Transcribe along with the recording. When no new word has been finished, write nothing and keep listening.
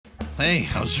Hey,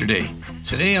 how's your day?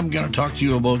 Today I'm going to talk to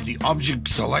you about the object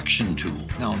selection tool.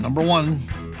 Now, number one,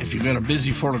 if you got a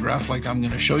busy photograph like I'm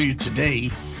going to show you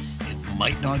today, it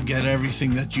might not get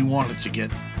everything that you want it to get,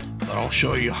 but I'll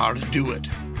show you how to do it.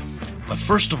 But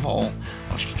first of all,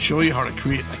 I'll show you how to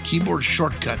create a keyboard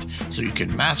shortcut so you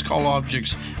can mask all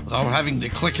objects without having to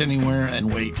click anywhere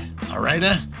and wait. Alright,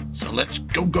 so let's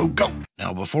go.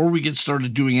 Now, before we get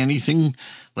started doing anything,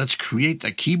 let's create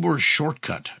the keyboard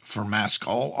shortcut for mask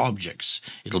all objects.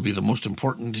 It'll be the most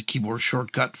important keyboard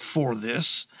shortcut for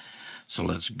this. So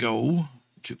let's go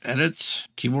to Edit,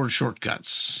 Keyboard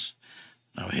Shortcuts.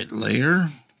 Now hit Layer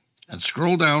and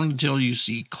scroll down until you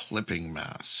see Clipping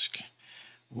Mask.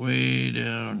 Way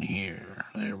down here.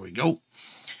 There we go.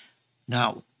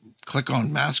 Now, click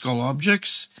on Mask All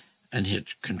Objects and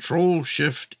hit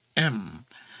Control-Shift-M.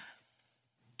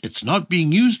 It's not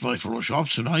being used by Photoshop,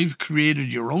 so now you've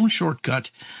created your own shortcut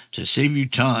to save you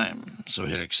time. So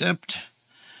hit Accept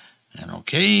and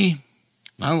OK.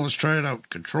 Now let's try it out.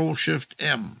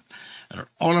 Control-Shift-M. And it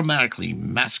automatically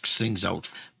masks things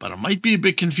out. But it might be a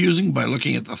bit confusing by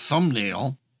looking at the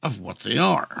thumbnail of what they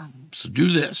are. So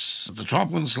do this. At the top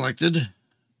one selected,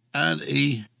 add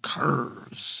a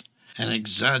curves and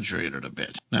exaggerate it a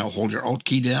bit. Now hold your Alt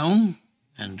key down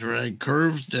and drag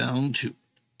curves down to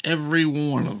every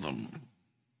one of them.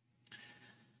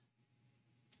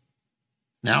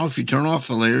 Now if you turn off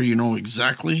the layer, you know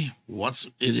exactly what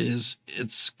it is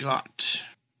it's got.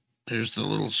 There's the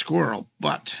little squirrel,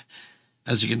 but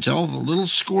as you can tell, the little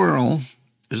squirrel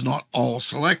is not all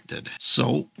selected.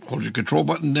 So hold your control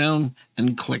button down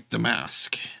and click the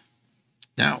mask.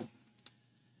 Now,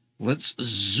 let's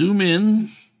zoom in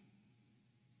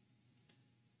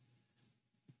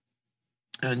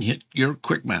and hit your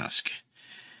quick mask.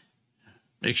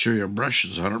 Make sure your brush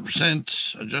is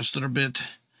 100%, adjust it a bit,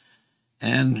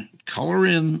 and color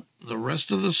in the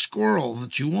rest of the squirrel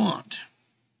that you want.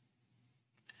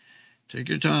 Take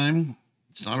your time.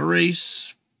 It's not a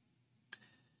race.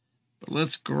 But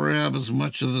let's grab as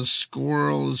much of the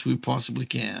squirrel as we possibly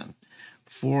can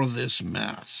for this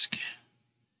mask.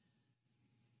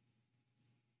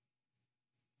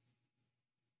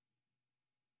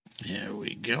 There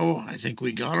we go. I think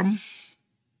we got him.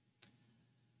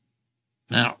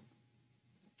 Now,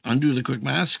 undo the quick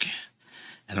mask,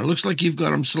 and it looks like you've got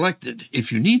them selected. If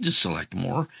you need to select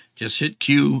more, just hit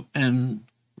Q and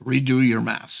redo your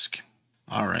mask.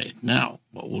 All right, now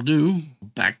what we'll do,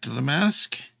 back to the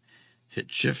mask,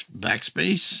 hit Shift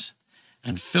Backspace,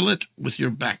 and fill it with your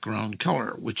background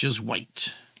color, which is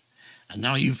white. And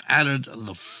now you've added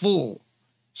the full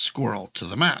squirrel to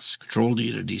the mask.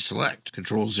 Control-D to deselect.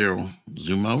 Control-0,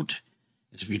 zoom out.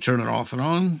 If you turn it off and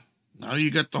on, now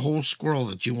you got the whole squirrel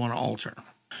that you want to alter.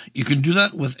 You can do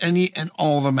that with any and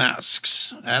all the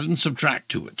masks. Add and subtract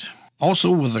to it.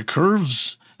 Also, with the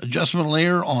curves adjustment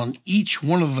layer on each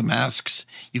one of the masks,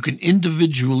 you can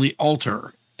individually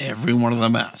alter every one of the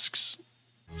masks.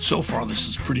 So far, this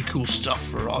is pretty cool stuff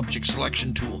for object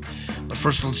selection tool. But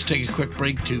first, let's take a quick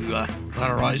break to let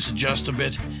our eyes adjust a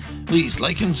bit. Please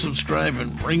like and subscribe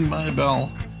and ring my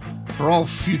bell for all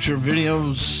future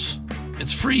videos.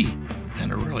 It's free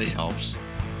and it really helps.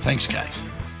 Thanks, guys.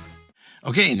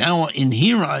 Okay, now in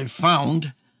here I've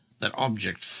found that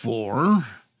object 4,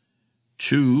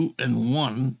 2, and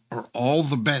 1 are all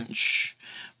the bench.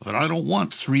 But I don't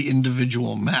want 3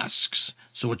 individual masks.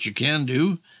 So what you can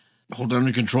do, hold down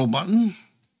the control button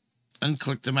and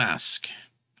click the mask.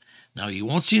 Now you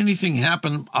won't see anything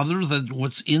happen other than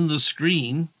what's in the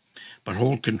screen, but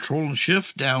hold Control and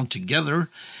Shift down together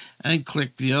and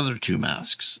click the other 2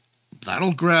 masks.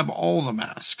 That'll grab all the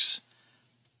masks.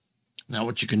 Now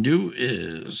what you can do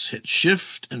is hit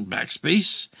Shift and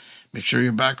Backspace. Make sure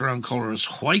your background color is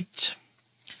white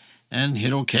and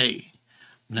hit OK.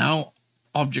 Now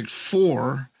object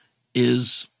 4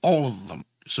 is all of them.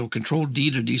 So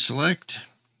Control-D to deselect.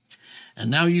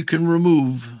 And now you can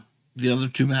remove the other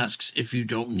 2 masks if you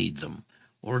don't need them,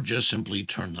 or just simply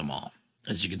turn them off.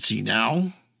 As you can see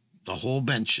now, the whole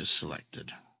bench is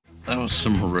selected. That was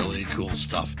some really cool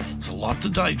stuff. It's a lot to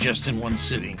digest in one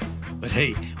sitting. But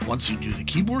hey, once you do the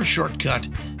keyboard shortcut,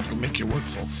 it'll make your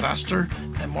workflow faster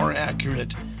and more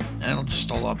accurate, and it'll just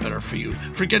a lot better for you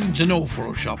for getting to know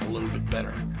Photoshop a little bit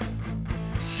better.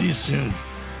 See you soon.